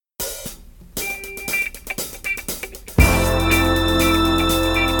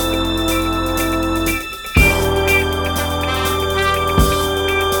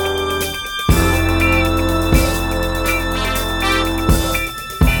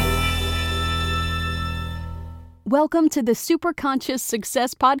Welcome to the Superconscious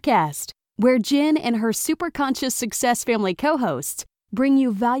Success Podcast, where Jen and her Superconscious Success family co-hosts bring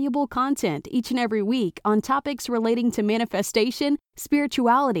you valuable content each and every week on topics relating to manifestation,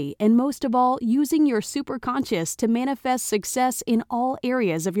 spirituality, and most of all, using your superconscious to manifest success in all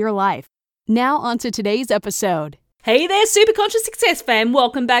areas of your life. Now on to today's episode. Hey there, Superconscious Success fam.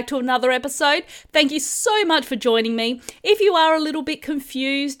 Welcome back to another episode. Thank you so much for joining me. If you are a little bit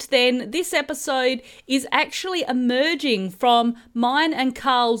confused, then this episode is actually emerging from mine and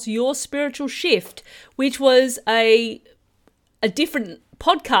Karl's Your Spiritual Shift, which was a different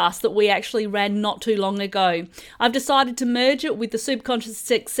podcast that we actually ran not too long ago. I've decided to merge it with the Superconscious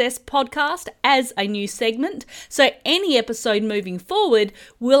Success podcast as a new segment. So any episode moving forward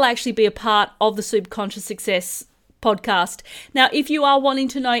will actually be a part of the Superconscious Success podcast. Now, if you are wanting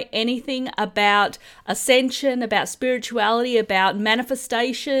to know anything about ascension, about spirituality, about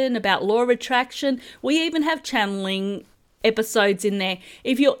manifestation, about law of attraction, we even have channeling episodes in there.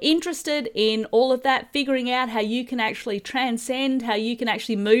 If you're interested in all of that, figuring out how you can actually transcend, how you can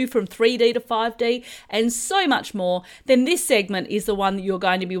actually move from 3D to 5D, and so much more, then this segment is the one that you're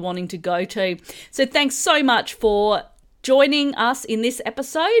going to be wanting to go to. So thanks so much for joining us in this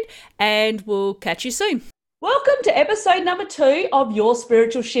episode, and we'll catch you soon. Welcome to episode number 2 of Your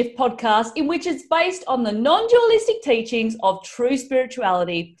Spiritual Shift podcast, in which it's based on the non-dualistic teachings of true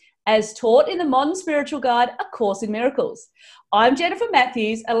spirituality, as taught in the Modern Spiritual Guide, A Course in Miracles. I'm Jennifer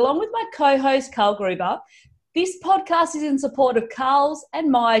Matthews, and along with my co-host, Karl Gruber. This podcast is in support of Karl's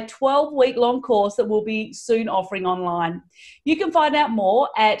and my 12-week-long course that we'll be soon offering online. You can find out more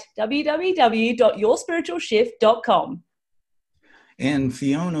at www.yourspiritualshift.com. And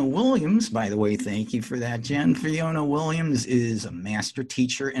Fiona Williams, by the way, thank you for that, Jen. Fiona Williams is a master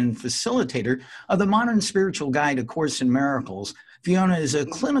teacher and facilitator of the Modern Spiritual Guide, A Course in Miracles. Fiona is a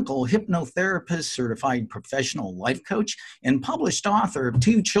clinical hypnotherapist, certified professional life coach, and published author of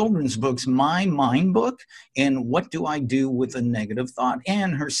 2 children's books, My Mind Book and What Do I Do with a Negative Thought,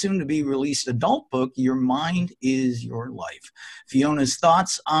 and her soon-to-be released adult book, Your Mind is Your Life. Fiona's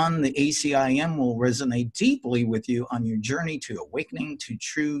thoughts on the ACIM will resonate deeply with you on your journey to awakening to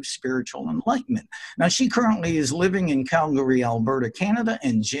true spiritual enlightenment. Now, she currently is living in Calgary, Alberta, Canada,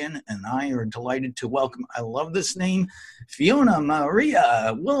 and Jen and I are delighted to welcome, I love this name, Fiona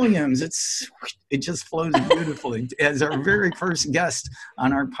Maria Williams. It just flows beautifully as our very first guest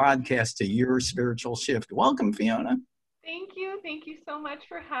on our podcast to Your Spiritual Shift. Welcome, Fiona. Thank you. Thank you so much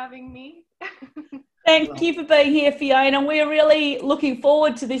for having me. Thank you for being here, Fiona. We're really looking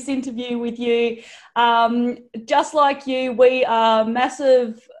forward to this interview with you. Just like you, we are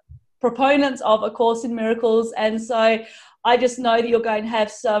massive proponents of A Course in Miracles, and so I just know that you're going to have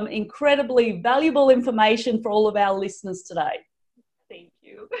some incredibly valuable information for all of our listeners today. Thank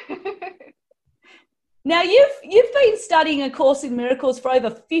you. Now, you've been studying A Course in Miracles for over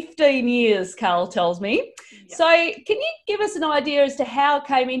 15 years, Karl tells me. Yeah. So can you give us an idea as to how it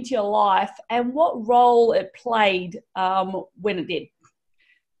came into your life and what role it played when it did?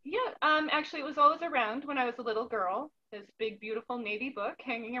 Yeah, actually, it was always around when I was a little girl, this big, beautiful Navy book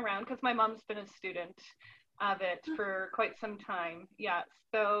hanging around because my mom's been a student of it for quite some time. Yeah.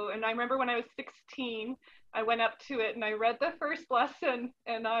 So, and I remember when I was 16, I went up to it and I read the first lesson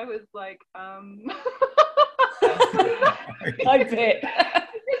and I was like, I bet. I'm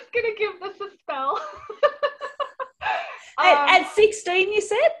just going to give this a spell. At 16, you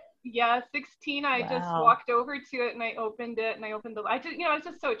said? Yeah, 16, I just walked over to it and I opened it and I was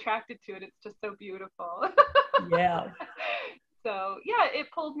just so attracted to it. It's just so beautiful. Yeah. So yeah, it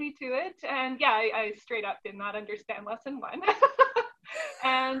pulled me to it, and yeah, I straight up did not understand lesson 1,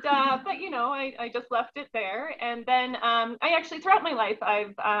 and but I just left it there. And then I actually throughout my life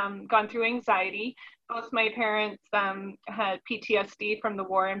I've gone through anxiety. Both my parents had PTSD from the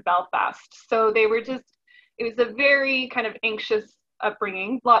war in Belfast, so they were it was a very kind of anxious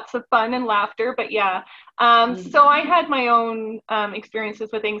upbringing, lots of fun and laughter, but yeah. So I had my own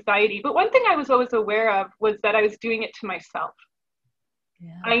experiences with anxiety, but one thing I was always aware of was that I was doing it to myself.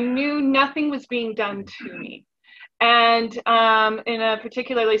 Yeah. I knew nothing was being done to me. And in a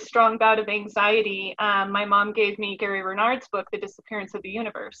particularly strong bout of anxiety, my mom gave me Gary Renard's book, The Disappearance of the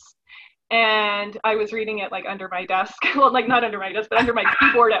Universe. And I was reading it like under my desk. Well, like not under my desk, but under my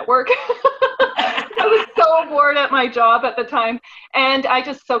keyboard at work. I was so bored at my job at the time. And I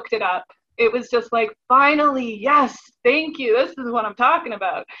just soaked it up. It was just like, finally, yes, thank you. This is what I'm talking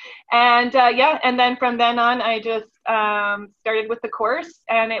about. And and then from then on, I just started with the course.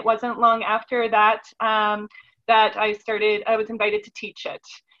 And it wasn't long after that that I was invited to teach it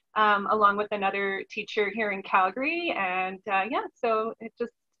along with another teacher here in Calgary. And so it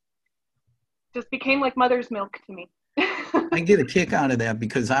just just became like mother's milk to me. I get a kick out of that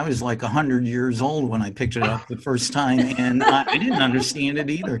because I was like 100 years old when I picked it up the first time, and I didn't understand it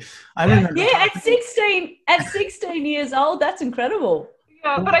either. I remember. Yeah, at 16 years old, that's incredible.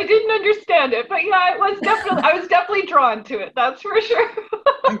 Yeah, but I didn't understand it. But yeah, I was definitely drawn to it. That's for sure.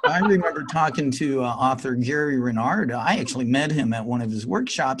 I remember talking to author Gary Renard. I actually met him at one of his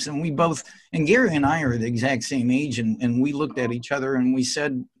workshops, and and Gary and I are the exact same age, and we looked at each other and we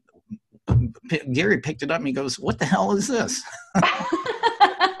said, Gary picked it up and he goes, "What the hell is this?"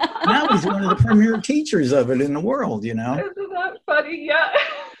 Now he's one of the premier teachers of it in the world, you know. Isn't that funny? Yeah.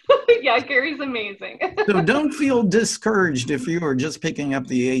 Yeah, Gary's amazing. So don't feel discouraged if you are just picking up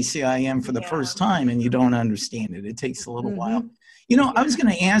the ACIM for the first time and you don't understand it. It takes a little while. You know, I was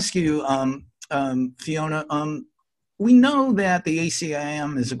going to ask you, Fiona, we know that the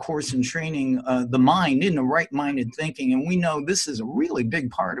ACIM is a course in training the mind in the right-minded thinking, and we know this is a really big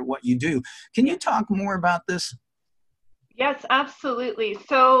part of what you do. Can you talk more about this? Yes, absolutely.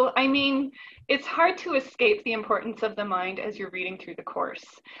 So, I mean, it's hard to escape the importance of the mind as you're reading through the course.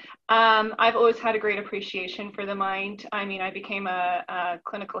 I've always had a great appreciation for the mind. I mean, I became a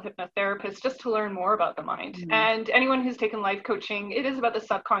clinical hypnotherapist just to learn more about the mind. And anyone who's taken life coaching, it is about the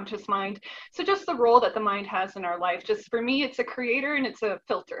subconscious mind. So just the role that the mind has in our life. Just for me, it's a creator and it's a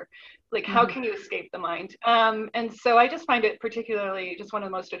filter. Like, how can you escape the mind? And so I just find it particularly just one of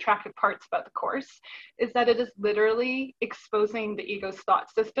the most attractive parts about the course is that it is literally exposing the ego's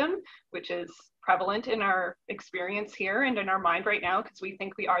thought system, which is prevalent in our experience here and in our mind right now, because we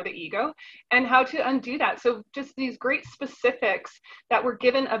think we are the ego, and how to undo that. So just these great specifics that were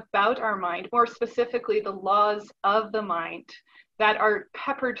given about our mind, more specifically the laws of the mind that are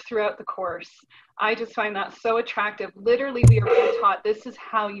peppered throughout the course. I just find that so attractive. Literally, we are being taught this is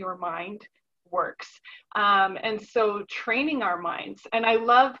how your mind works. And so training our minds, and I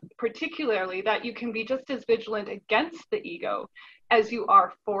love particularly that you can be just as vigilant against the ego as you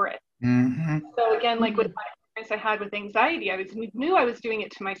are for it. So again, like with my experience I had with anxiety, I knew I was doing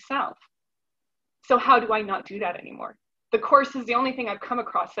it to myself. So how do I not do that anymore? The course is the only thing I've come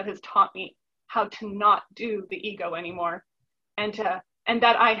across that has taught me how to not do the ego anymore, and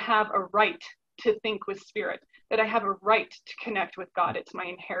that I have a right to think with spirit, that I have a right to connect with God. It's my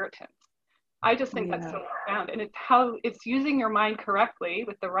inheritance. I just think that's so profound. And it's using your mind correctly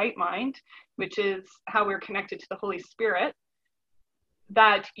with the right mind, which is how we're connected to the Holy Spirit,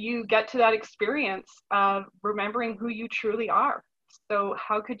 that you get to that experience of remembering who you truly are. So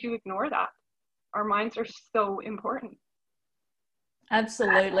how could you ignore that? Our minds are so important.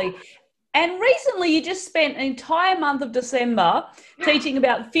 Absolutely. And recently you just spent an entire month of December teaching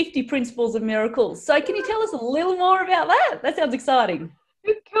about 50 principles of miracles. So can you tell us a little more about that? That sounds exciting.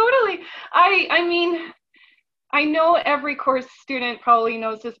 Totally. I mean, I know every course student probably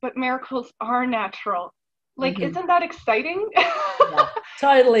knows this, but miracles are natural. Like, isn't that exciting? Yeah,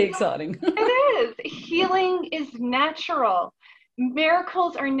 totally exciting. It is. Healing is natural.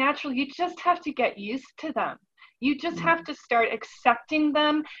 Miracles are natural. You just have to get used to them. You just have to start accepting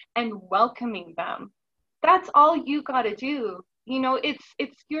them and welcoming them. That's all you got to do. You know,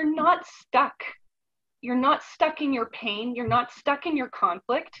 you're not stuck. You're not stuck in your pain. You're not stuck in your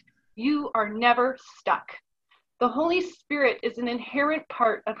conflict. You are never stuck. The Holy Spirit is an inherent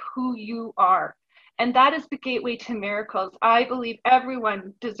part of who you are. And that is the gateway to miracles. I believe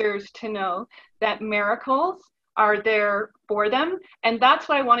everyone deserves to know that miracles are there for them. And that's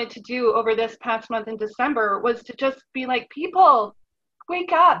what I wanted to do over this past month in December, was to just be like, people,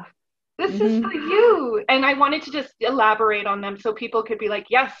 wake up. This is for you. And I wanted to just elaborate on them so people could be like,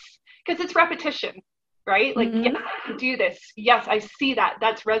 yes, because it's repetition, right? Like, yes, I can do this. Yes, I see that.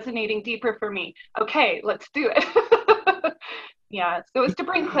 That's resonating deeper for me. Okay, let's do it. Yeah, so it's to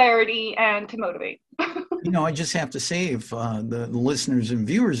bring clarity and to motivate. You know, I just have to say, if the listeners and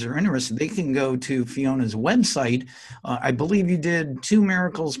viewers are interested, they can go to Fiona's website. I believe you did 2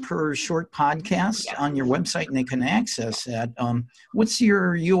 miracles per short podcast on your website, and they can access that. What's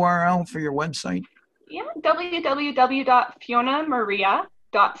your URL for your website? Yeah,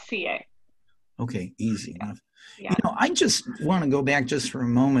 www.fionamaria.ca. Okay, easy enough. Yeah. You know, I just want to go back just for a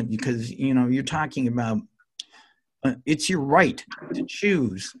moment because, you know, you're talking about it's your right to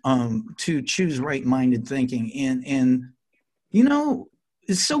choose right-minded thinking. And, you know,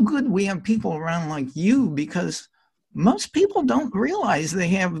 it's so good we have people around like you, because most people don't realize they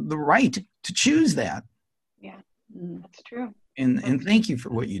have the right to choose that. Yeah, that's true. And thank you for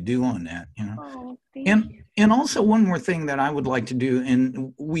what you do on that, you know. Oh, thank you. And also one more thing that I would like to do,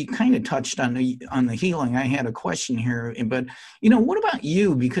 and we kind of touched on the healing. I had a question here, but what about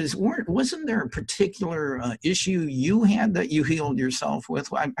you? Because wasn't there a particular issue you had that you healed yourself with?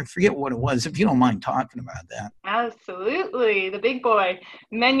 I forget what it was. If you don't mind talking about that. Absolutely, the big boy,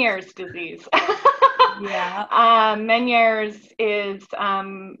 Meniere's disease. Yeah. Meniere's is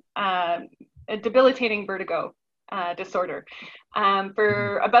a debilitating vertigo disorder.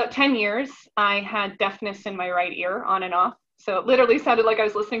 For about 10 years, I had deafness in my right ear on and off. So it literally sounded like I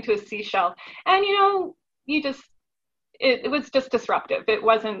was listening to a seashell. And, it was just disruptive. It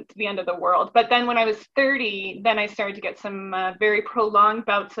wasn't the end of the world. But then when I was 30, then I started to get some very prolonged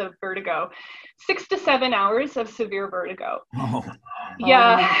bouts of vertigo, 6 to 7 hours of severe vertigo. Oh.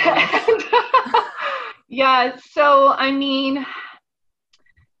 Yeah. Yeah. So, I mean,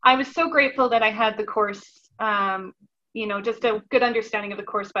 I was so grateful that I had the course, just a good understanding of the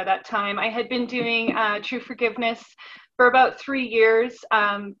course by that time. I had been doing True Forgiveness for about 3 years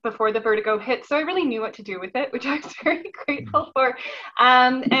before the vertigo hit. So I really knew what to do with it, which I was very grateful for.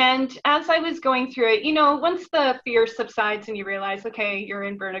 And as I was going through it, once the fear subsides and you realize, okay, you're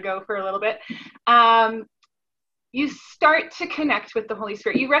in vertigo for a little bit, you start to connect with the Holy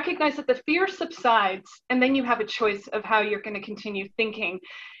Spirit. You recognize that the fear subsides, and then you have a choice of how you're going to continue thinking.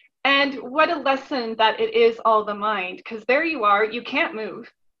 And what a lesson that it is all the mind, because there you are, you can't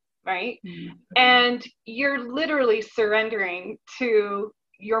move, right? Mm-hmm. And you're literally surrendering to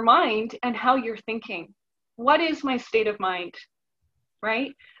your mind and how you're thinking. What is my state of mind,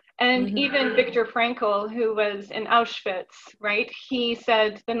 right? And mm-hmm. even Viktor Frankl, who was in Auschwitz, right? He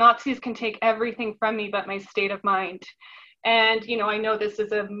said, the Nazis can take everything from me but my state of mind. And, I know this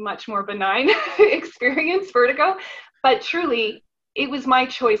is a much more benign experience, vertigo, but truly, it was my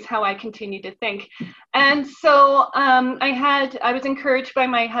choice how I continued to think. And so I was encouraged by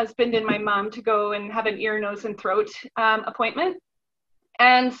my husband and my mom to go and have an ear, nose, and throat appointment.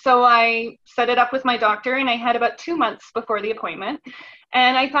 And so I set it up with my doctor, and I had about 2 months before the appointment.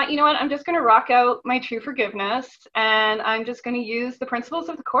 And I thought, I'm just going to rock out my True Forgiveness, and I'm just going to use the principles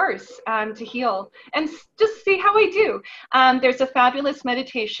of the course to heal and just see how I do. There's a fabulous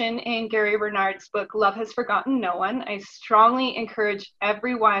meditation in Gary Renard's book, Love Has Forgotten No One. I strongly encourage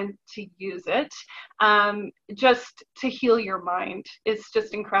everyone to use it just to heal your mind. It's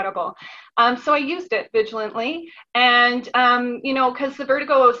just incredible. So I used it vigilantly, and, because the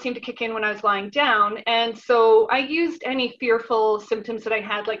vertigo seemed to kick in when I was lying down. And so I used any fearful symptoms that I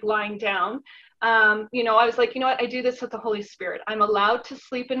had, like lying down. I was like, I do this with the Holy Spirit. I'm allowed to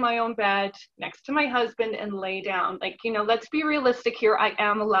sleep in my own bed next to my husband and lay down. Like, let's be realistic here. I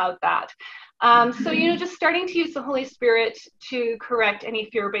am allowed that. So, just starting to use the Holy Spirit to correct any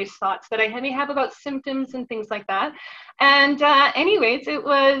fear-based thoughts that I may have about symptoms and things like that. And anyways, it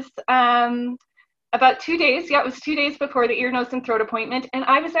was about 2 days. Yeah, it was 2 days before the ear, nose, and throat appointment. And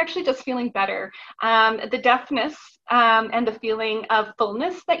I was actually just feeling better. The deafness and the feeling of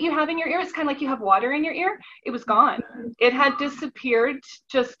fullness that you have in your ear, it's kind of like you have water in your ear. It was gone. It had disappeared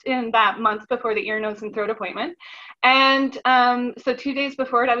just in that month before the ear, nose, and throat appointment. And so 2 days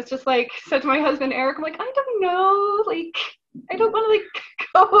before it, I was just said to my husband, Eric, I'm like, I don't know, I don't want to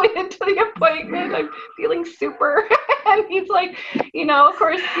go into the appointment. I'm feeling super. And he's like, of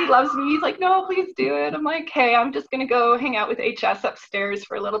course he loves me. He's like, no, please do it. I'm like, hey, I'm just going to go hang out with HS upstairs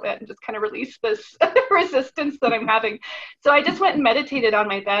for a little bit and just kind of release this resistance that I'm having. So I just went and meditated on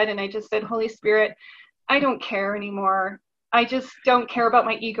my bed, and I just said, Holy Spirit, I don't care anymore. I just don't care about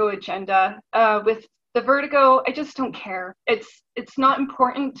my ego agenda. With the vertigo, I just don't care. It's not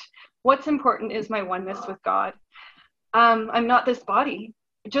important. What's important is my oneness with God. I'm not this body.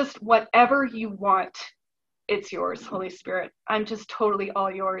 Just whatever you want, it's yours, Holy Spirit. I'm just totally all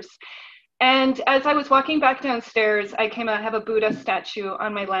yours. And as I was walking back downstairs, I have a Buddha statue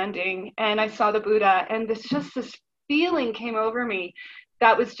on my landing, and I saw the Buddha, and this feeling came over me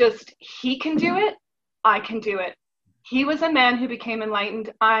that was just, he can do it, I can do it. He was a man who became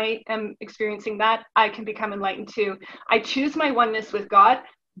enlightened. I am experiencing that. I can become enlightened too. I choose my oneness with God.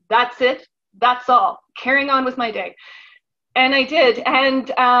 That's it. That's all. Carrying on with my day. And I did. And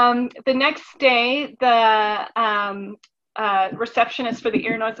the next day, the receptionist for the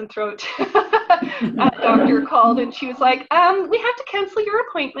ear, nose, and throat doctor called, and she was like, we have to cancel your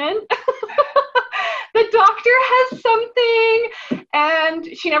appointment. The doctor has something.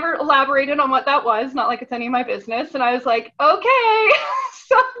 And she never elaborated on what that was, not like it's any of my business. And I was like, okay.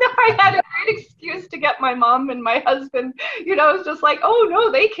 So now I had a great excuse to get my mom and my husband, I was just like, oh no,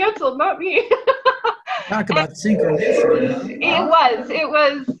 they canceled, not me. Talk about synchronicity, huh? It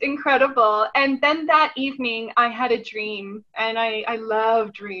was incredible. And then that evening I had a dream, and I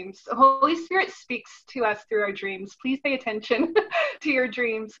love dreams. The Holy Spirit speaks to us through our dreams. Please pay attention to your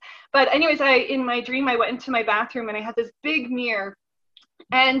dreams. But anyways, in my dream, I went into my bathroom and I had this big mirror,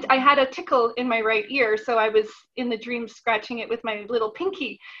 and I had a tickle in my right ear. So I was in the dream scratching it with my little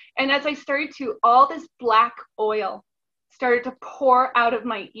pinky. And as I started to, all this black oil started to pour out of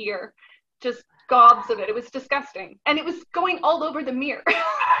my ear, just gobs of it. It was disgusting. And it was going all over the mirror.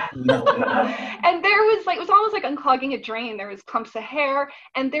 No. And there was like, it was almost like unclogging a drain. There was clumps of hair,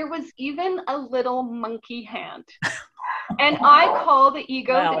 and there was even a little monkey hand. And I call the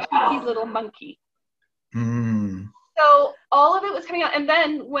ego the cheeky little monkey. Mm. So all of it was coming out. And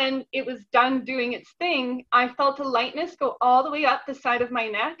then when it was done doing its thing, I felt a lightness go all the way up the side of my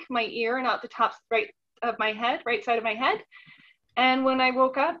neck, my ear, and out the top right of my head, right side of my head. And when I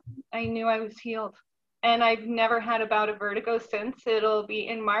woke up, I knew I was healed. And I've never had a bout of vertigo since. It'll be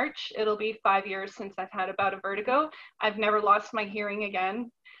in March. It'll be 5 years since I've had a bout of vertigo. I've never lost my hearing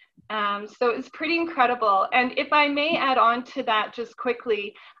again. So it's pretty incredible. And if I may add on to that just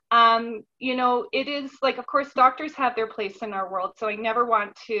quickly, you know, it is like, of course, doctors have their place in our world. So I never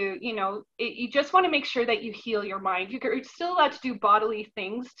want to, you know, you just want to make sure that you heal your mind. You're still allowed to do bodily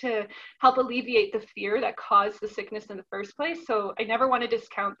things to help alleviate the fear that caused the sickness in the first place. So I never want to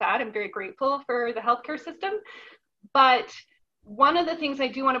discount that. I'm very grateful for the healthcare system. But one of the things I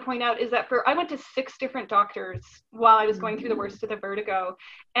do want to point out is that I went to 6 different doctors while I was going through the worst of the vertigo.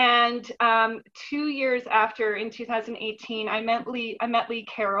 And 2 years after, in 2018, I met Lee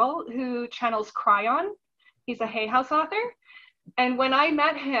Carroll, who channels Cryon. He's a Hay House author. And when I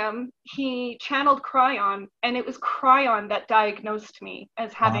met him, he channeled Cryon, and it was Cryon that diagnosed me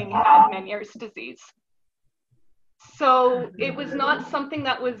as having had Meniere's disease. So it was not something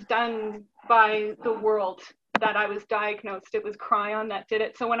that was done by the world that I was diagnosed. It was Cryon that did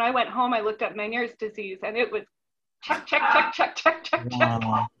it. So when I went home, I looked at Meniere's disease, and it was check,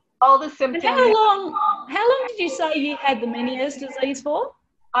 all the symptoms. And how long did you say you had the Meniere's disease for?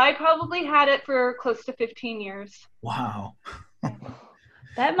 I probably had it for close to 15 years. Wow.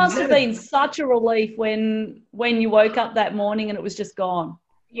 That must have been such a relief when you woke up that morning and it was just gone.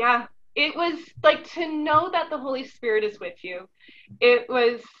 Yeah, it was like to know that the Holy Spirit is with you. It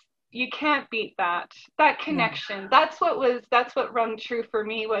was, you can't beat that connection. That's what rung true for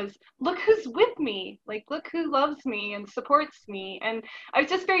me, was look who's with me, like look who loves me and supports me. And I was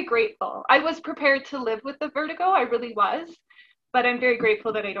just very grateful. I was prepared to live with the vertigo, I really was, but I'm very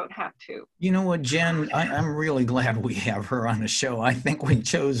grateful that I don't have to. You know what, Jen, I'm really glad we have her on the show. I think we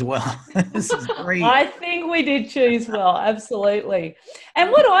chose well. This is great. I think we did choose well, absolutely.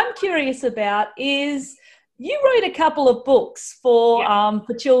 And what I'm curious about is, you wrote a couple of books for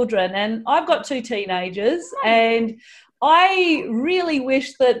children, and I've got 2 teenagers, and I really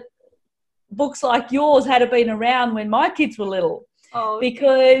wish that books like yours had been around when my kids were little,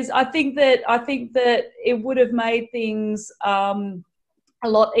 because I think that it would have made things a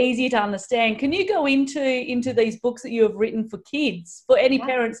lot easier to understand. Can you go into these books that you have written for kids, for any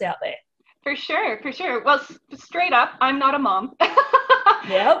parents out there? For sure. Well, straight up, I'm not a mom.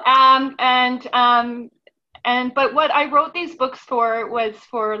 Yep. But what I wrote these books for was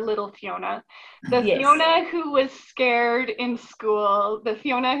for little Fiona, the Fiona who was scared in school, the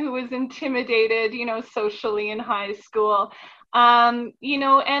Fiona who was intimidated, you know, socially in high school, you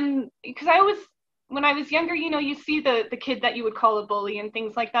know, and because when I was younger, you know, you see the kid that you would call a bully and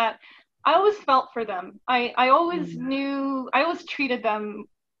things like that. I always felt for them. I always knew, I always treated them,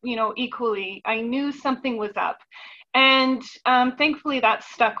 you know, equally. I knew something was up. And thankfully that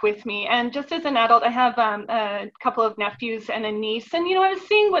stuck with me. And just as an adult, I have a couple of nephews and a niece. And, you know, I was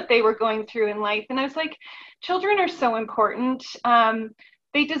seeing what they were going through in life. And I was like, children are so important.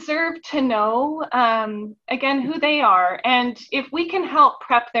 They deserve to know, again, who they are. And if we can help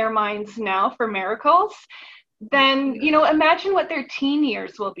prep their minds now for miracles, then, you know, imagine what their teen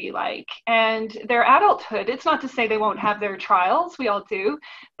years will be like and their adulthood. It's not to say they won't have their trials, we all do,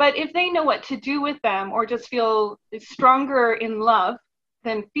 but if they know what to do with them or just feel stronger in love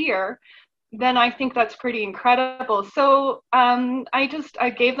than fear, then I think that's pretty incredible. So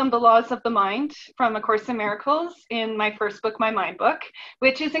I gave them the laws of the mind from A Course in Miracles in my first book, my mind book,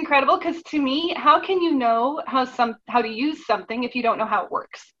 which is incredible because to me, how can you know how to use something if you don't know how it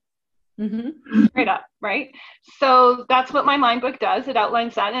works? Mm-hmm. Straight up, right? So that's what my mind book does. It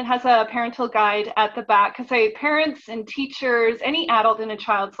outlines that, and it has a parental guide at the back, because parents and teachers, any adult in a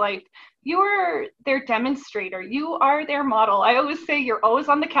child's life, you are their demonstrator. You are their model. I always say you're always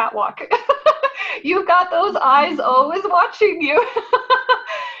on the catwalk. You've got those eyes always watching you.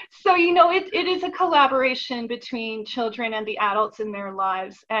 So, it is a collaboration between children and the adults in their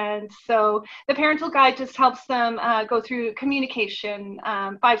lives. And so the parental guide just helps them go through communication,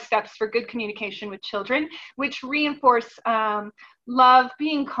 5 steps for good communication with children, which reinforce love,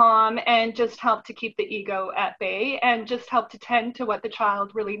 being calm, and just help to keep the ego at bay, and just help to tend to what the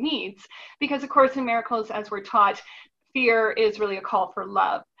child really needs. Because, of course, in Miracles, as we're taught, fear is really a call for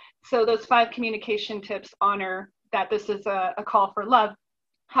love. So those 5 communication tips honor that this is a call for love.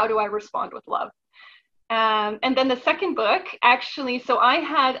 How do I respond with love? And then the second book, actually, so I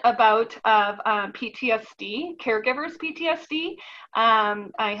had a bout of PTSD, caregivers PTSD.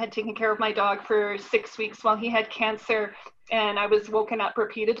 I had taken care of my dog for 6 weeks while he had cancer, and I was woken up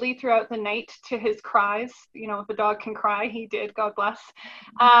repeatedly throughout the night to his cries. If a dog can cry, he did, God bless.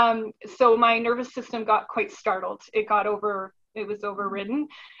 So my nervous system got quite startled. It was overridden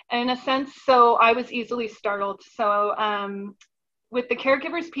in a sense. So I was easily startled. So with the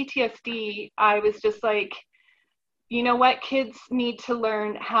caregivers PTSD, I was just like, you know what, kids need to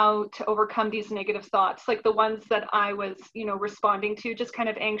learn how to overcome these negative thoughts, like the ones that I was, responding to, just kind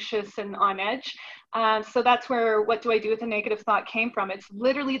of anxious and on edge. So that's where What Do I Do with a Negative Thought came from. It's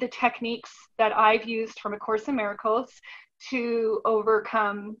literally the techniques that I've used from A Course in Miracles to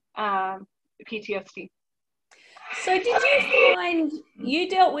overcome PTSD. So did you find you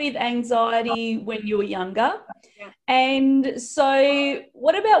dealt with anxiety when you were younger? Yeah. And so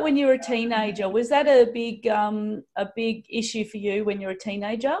what about when you were a teenager? Was that a big issue for you when you were a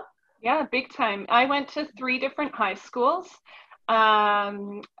teenager? Yeah, big time. I went to 3 different high schools.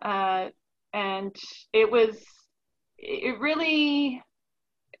 And it really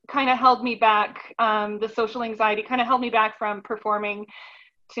kind of held me back. The social anxiety kind of held me back from performing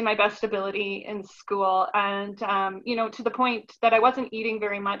to my best ability in school. And, to the point that I wasn't eating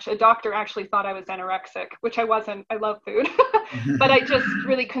very much. A doctor actually thought I was anorexic, which I wasn't. I love food, but I just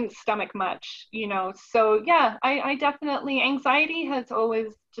really couldn't stomach much, So yeah, I definitely, anxiety has always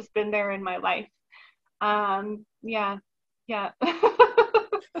just been there in my life. Yeah.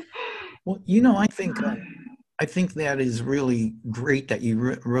 Well, I think that is really great that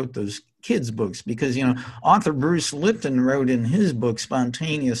you wrote those kids' books, because, author Bruce Lipton wrote in his book,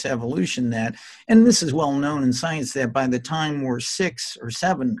 Spontaneous Evolution, and this is well known in science, that by the time we're 6 or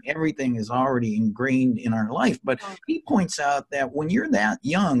 7, everything is already ingrained in our life. But he points out that when you're that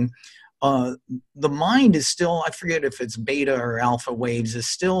young, the mind is still, I forget if it's beta or alpha waves, is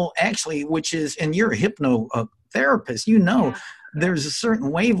still actually, which is, and you're a hypnotherapist, there's a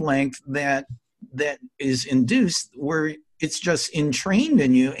certain wavelength that is induced where it's just entrained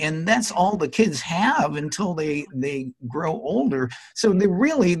in you, and that's all the kids have until they grow older. So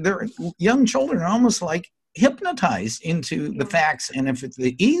their young children are almost like hypnotized into the facts. And if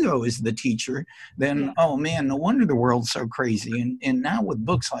the ego is the teacher, then oh man, no wonder the world's so crazy. And now with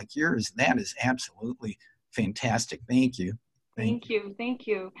books like yours, that is absolutely fantastic. Thank you. Thank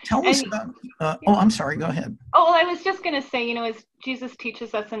you. Tell us about, I'm sorry, go ahead. Oh, well, I was just going to say, as Jesus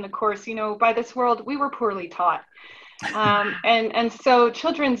teaches us in the Course, by this world, we were poorly taught. And so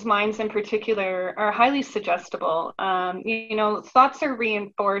children's minds in particular are highly suggestible. Thoughts are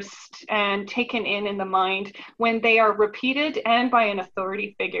reinforced and taken in the mind when they are repeated and by an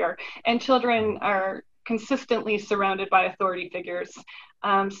authority figure. And children are consistently surrounded by authority figures.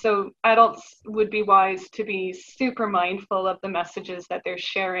 So adults would be wise to be super mindful of the messages that they're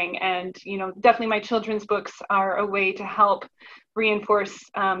sharing. And, definitely my children's books are a way to help reinforce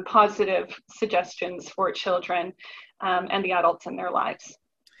positive suggestions for children and the adults in their lives.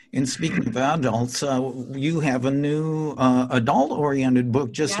 And speaking of adults, you have a new adult-oriented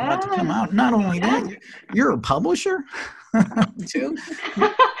book just about to come out. Not only that, you're a publisher too.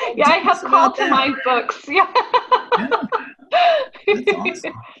 Yeah, I have called to my books. Yeah. That's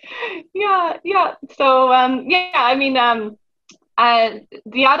awesome. Yeah. So,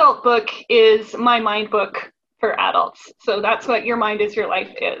 the adult book is my mind book for adults. So that's what Your Mind is Your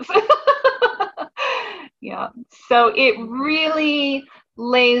Life is. Yeah. So it really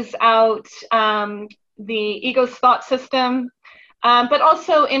lays out the ego's thought system, but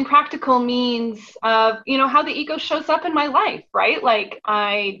also in practical means of, how the ego shows up in my life, right? Like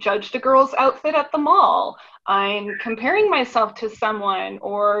I judged a girl's outfit at the mall. I'm comparing myself to someone,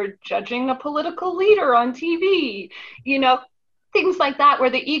 or judging a political leader on TV, things like that,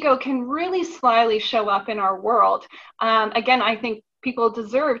 where the ego can really slyly show up in our world. Again, I think people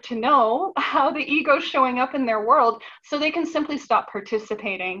deserve to know how the ego is showing up in their world so they can simply stop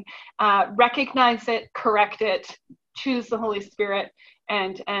participating, recognize it, correct it, choose the Holy Spirit,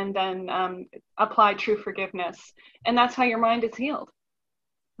 and then apply true forgiveness. And that's how your mind is healed,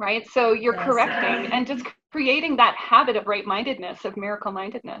 right? So you're correcting, and just creating that habit of right-mindedness, of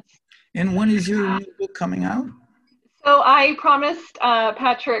miracle-mindedness. And when is your new book coming out? So I promised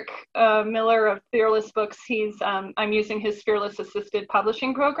Patrick Miller of Fearless Books, I'm using his Fearless Assisted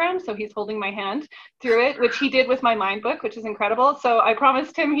Publishing program, so he's holding my hand through it, which he did with my Mind book, which is incredible. So I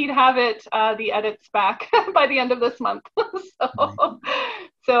promised him he'd have it, the edits back by the end of this month.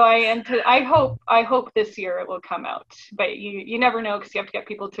 So I hope this year it will come out, but you never know, because you have to get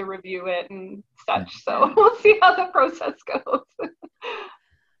people to review it and such. So we'll see how the process goes.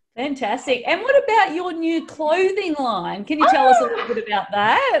 Fantastic. And what about your new clothing line? Can you tell us a little bit about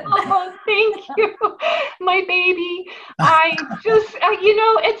that? Oh, thank you. My baby. I just,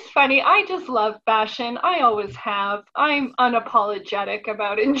 it's funny. I just love fashion. I always have. I'm unapologetic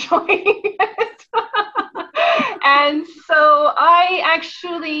about enjoying it. And so I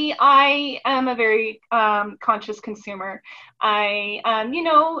am a very conscious consumer.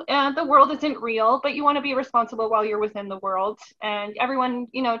 The world isn't real, but you want to be responsible while you're within the world. And everyone,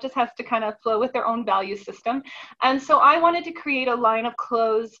 just has to kind of flow with their own value system. And so I wanted to create a line of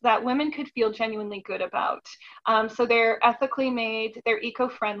clothes that women could feel genuinely good about. So they're ethically made, they're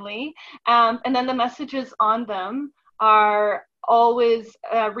eco-friendly, and then the messages on them are always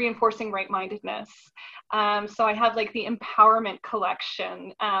reinforcing right-mindedness. So I have like the empowerment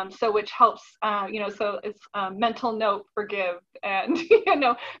collection, which helps, so it's mental note, forgive, and,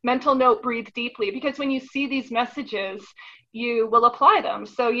 mental note, breathe deeply, because when you see these messages, you will apply them.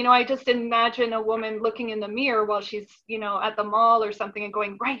 So, I just imagine a woman looking in the mirror while she's, at the mall or something and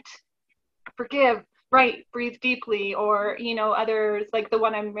going, right, forgive, right, breathe deeply, or, others, like the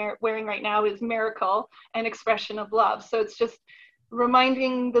one I'm wearing right now is miracle, an expression of love. So it's just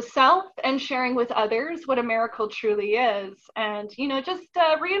reminding the self and sharing with others what a miracle truly is, and just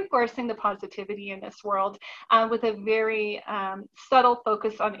reinforcing the positivity in this world with a very subtle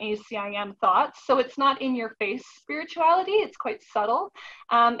focus on ACIM thoughts. So it's not in your face spirituality, it's quite subtle,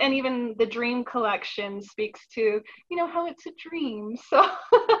 and even the dream collection speaks to how it's a dream. So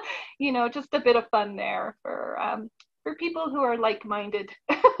just a bit of fun there for people who are like-minded.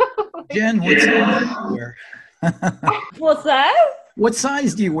 Jen, what size do you wear? What's that? What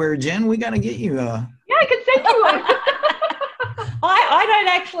size do you wear, Jen? We got to get you Yeah, I can send you one. I don't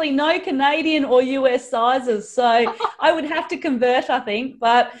actually know Canadian or US sizes, so I would have to convert, I think.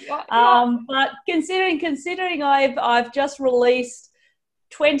 But but considering I've just released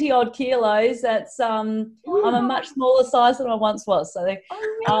 20 odd kilos, that's I'm a much smaller size than I once was. So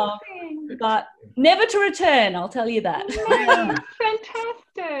but never to return, I'll tell you that. Nice.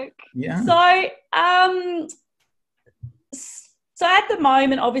 Fantastic. Yeah. So at the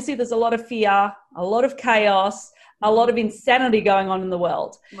moment, obviously, there's a lot of fear, a lot of chaos, a lot of insanity going on in the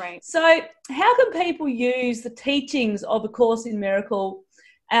world. Right. So how can people use the teachings of A Course in Miracle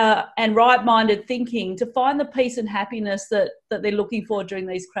and right-minded thinking to find the peace and happiness that they're looking for during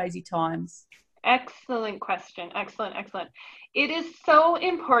these crazy times? Excellent question. Excellent. It is so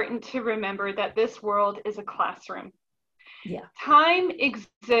important to remember that this world is a classroom. Yeah. Time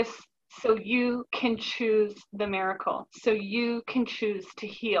exists so you can choose the miracle, so you can choose to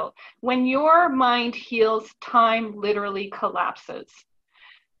heal. When your mind heals, time literally collapses.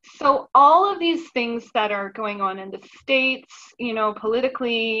 So all of these things that are going on in the States,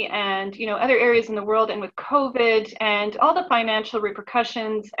 politically, and, other areas in the world, and with COVID and all the financial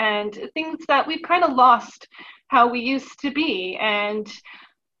repercussions and things that we've kind of lost how we used to be. And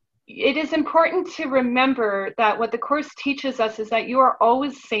it is important to remember that what the Course teaches us is that you are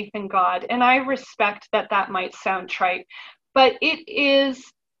always safe in God. And I respect that might sound trite, but it is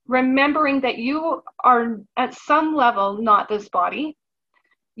remembering that you are at some level not this body.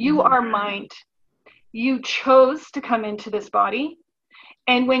 You are mind. You chose to come into this body.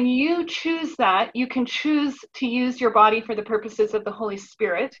 And when you choose that, you can choose to use your body for the purposes of the Holy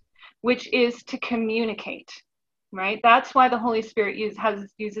Spirit, which is to communicate. Right? That's why the Holy Spirit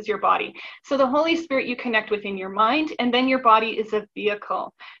uses your body. So the Holy Spirit you connect with in your mind, and then your body is a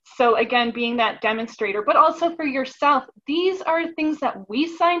vehicle. So again, being that demonstrator, but also for yourself, these are things that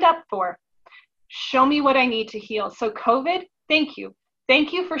we signed up for. Show me what I need to heal. So COVID, thank you.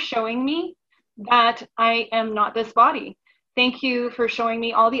 Thank you for showing me that I am not this body. Thank you for showing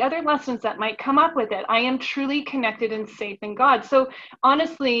me all the other lessons that might come up with it. I am truly connected and safe in God. So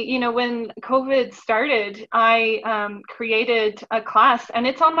honestly, when COVID started, I created a class, and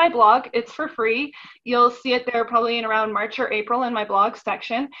it's on my blog. It's for free. You'll see it there probably in around March or April in my blog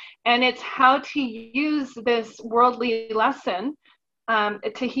section. And it's how to use this worldly lesson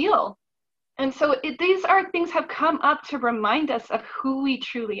to heal. And so these are things have come up to remind us of who we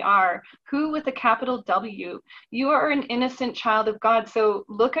truly are, who with a capital W. You are an innocent child of God. So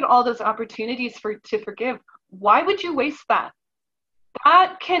look at all those opportunities to forgive. Why would you waste that?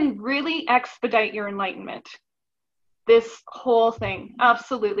 That can really expedite your enlightenment. This whole thing,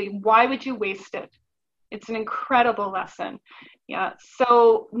 absolutely. Why would you waste it? It's an incredible lesson. Yeah.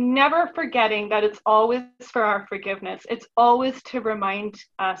 So never forgetting that it's always for our forgiveness. It's always to remind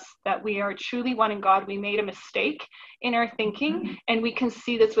us that we are truly one in God. We made a mistake in our thinking, and we can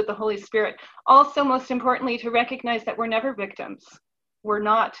see this with the Holy Spirit. Also, most importantly, to recognize that we're never victims. We're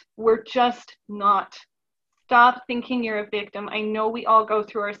not. We're just not. Stop thinking you're a victim. I know we all go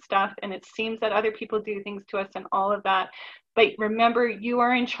through our stuff, and it seems that other people do things to us and all of that. But remember, you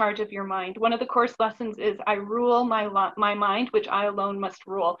are in charge of your mind. One of the course lessons is I rule my mind, which I alone must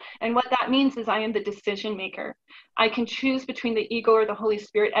rule. And what that means is I am the decision maker. I can choose between the ego or the Holy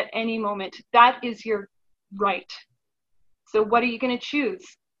Spirit at any moment. That is your right. So what are you going to choose?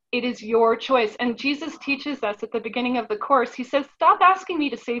 It is your choice. And Jesus teaches us at the beginning of the course, he says, stop asking me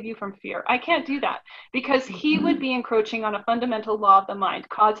to save you from fear. I can't do that, because he would be encroaching on a fundamental law of the mind,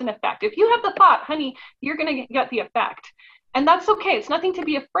 cause and effect. If you have the thought, honey, you're going to get the effect. And that's okay. It's nothing to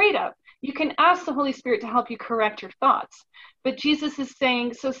be afraid of. You can ask the Holy Spirit to help you correct your thoughts. But Jesus is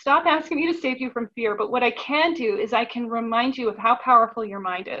saying, so stop asking me to save you from fear. But what I can do is I can remind you of how powerful your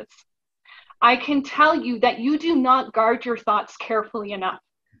mind is. I can tell you that you do not guard your thoughts carefully enough.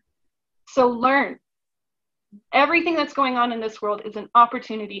 So learn. Everything that's going on in this world is an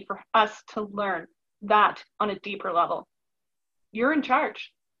opportunity for us to learn that on a deeper level. You're in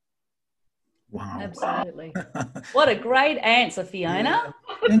charge. Wow. Absolutely. What a great answer, Fiona.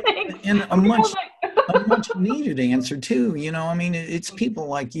 Yeah. And a much needed answer too. You know, I mean, it's people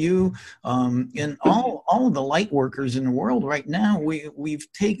like you and all of the light workers in the world right now.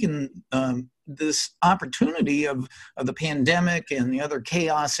 We've taken this opportunity of the pandemic and the other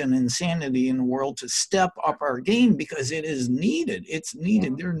chaos and insanity in the world to step up our game, because it is needed. It's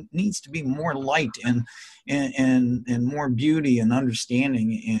needed. There needs to be more light and more beauty and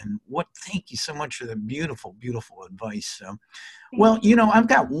understanding. And thank you so much for the beautiful, beautiful advice. Well, you know, I've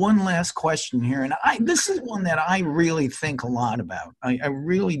got one last question here, and this is one that I really think a lot about. I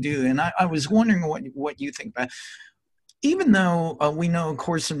really do. And I was wondering what you think about. Even though we know A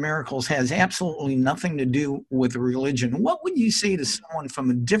Course in Miracles has absolutely nothing to do with religion, what would you say to someone from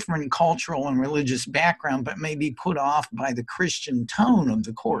a different cultural and religious background, but may be put off by the Christian tone of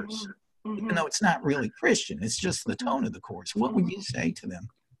the Course? Even though it's not really Christian, it's just the tone of the Course. What would you say to them?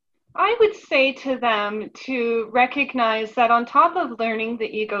 I would say to them to recognize that on top of learning the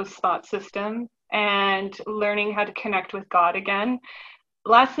ego's thought system and learning how to connect with God again,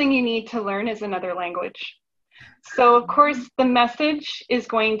 last thing you need to learn is another language. So, of course, the message is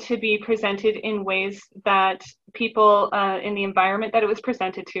going to be presented in ways that people in the environment that it was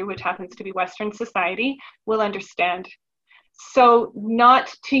presented to, which happens to be Western society, will understand. So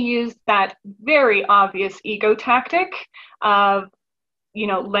not to use that very obvious ego tactic of, you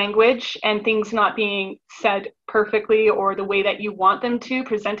know, language and things not being said perfectly or the way that you want them to,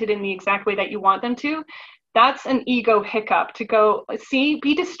 presented in the exact way that you want them to. That's an ego hiccup to go, see,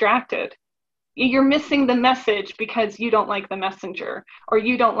 be distracted. You're missing the message because you don't like the messenger, or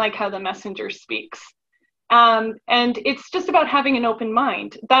you don't like how the messenger speaks. And it's just about having an open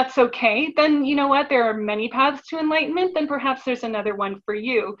mind. That's okay. Then, you know what? There are many paths to enlightenment. Then perhaps there's another one for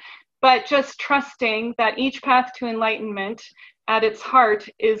you. But just trusting that each path to enlightenment at its heart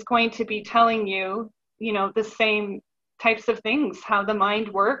is going to be telling you, you know, the same types of things, how the mind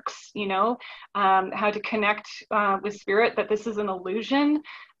works, you know, how to connect with spirit, that this is an illusion,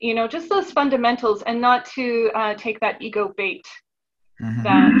 you know, just those fundamentals, and not to take that ego bait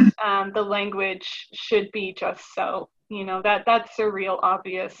that the language should be just so, you know, that's a real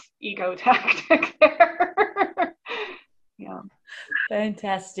obvious ego tactic there. Yeah.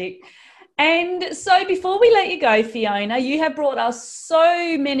 Fantastic. And so before we let you go, Fiona, you have brought us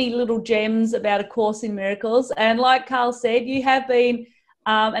so many little gems about A Course in Miracles. And like Karl said, you have been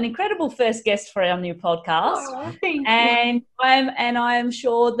an incredible first guest for our new podcast. Oh, thank you. And I am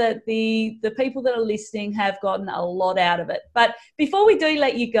sure that the people that are listening have gotten a lot out of it. But before we do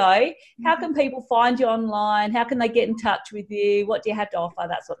let you go, how can people find you online? How can they get in touch with you? What do you have to offer?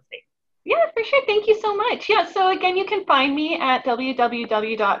 That sort of thing. Yeah, for sure. Thank you so much. Yeah, so again, you can find me at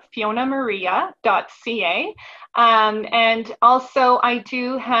www.fionamaria.ca. And also, I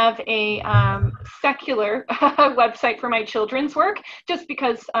do have a secular website for my children's work, just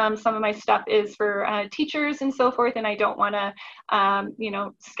because some of my stuff is for teachers and so forth, and I don't want to, you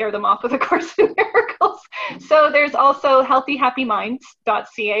know, scare them off with A Course in Miracles. So there's also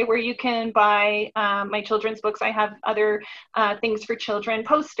healthyhappyminds.ca where you can buy my children's books. I have other things for children,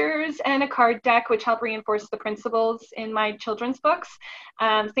 posters and a card deck, which help reinforce the principles in my children's books,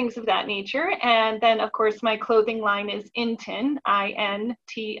 things of that nature. And then, of course, my clothing line is Intinn, INTINN.ca,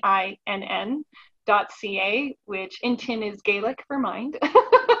 which Intinn is Gaelic for mind.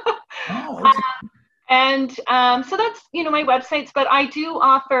 Oh, okay. And so that's, my websites, but I do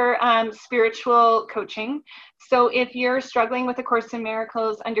offer spiritual coaching. So if you're struggling with A Course in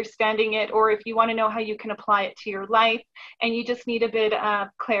Miracles, understanding it, or if you want to know how you can apply it to your life and you just need a bit of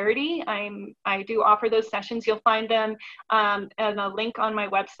clarity, I do offer those sessions. You'll find them and a link on my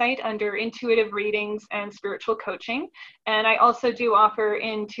website under intuitive readings and spiritual coaching. And I also do offer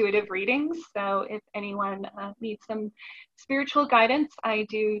intuitive readings. So if anyone needs some spiritual guidance, I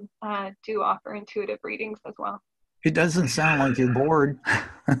do offer intuitive readings as well. It doesn't sound like you're bored.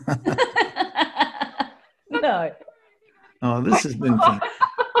 No. Oh, this has been fun.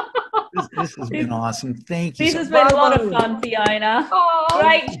 This has been awesome. Thank you. This has been a lot of fun, Fiona. Oh,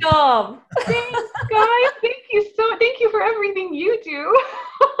 great job. Thanks, guys. Thank you for everything you do.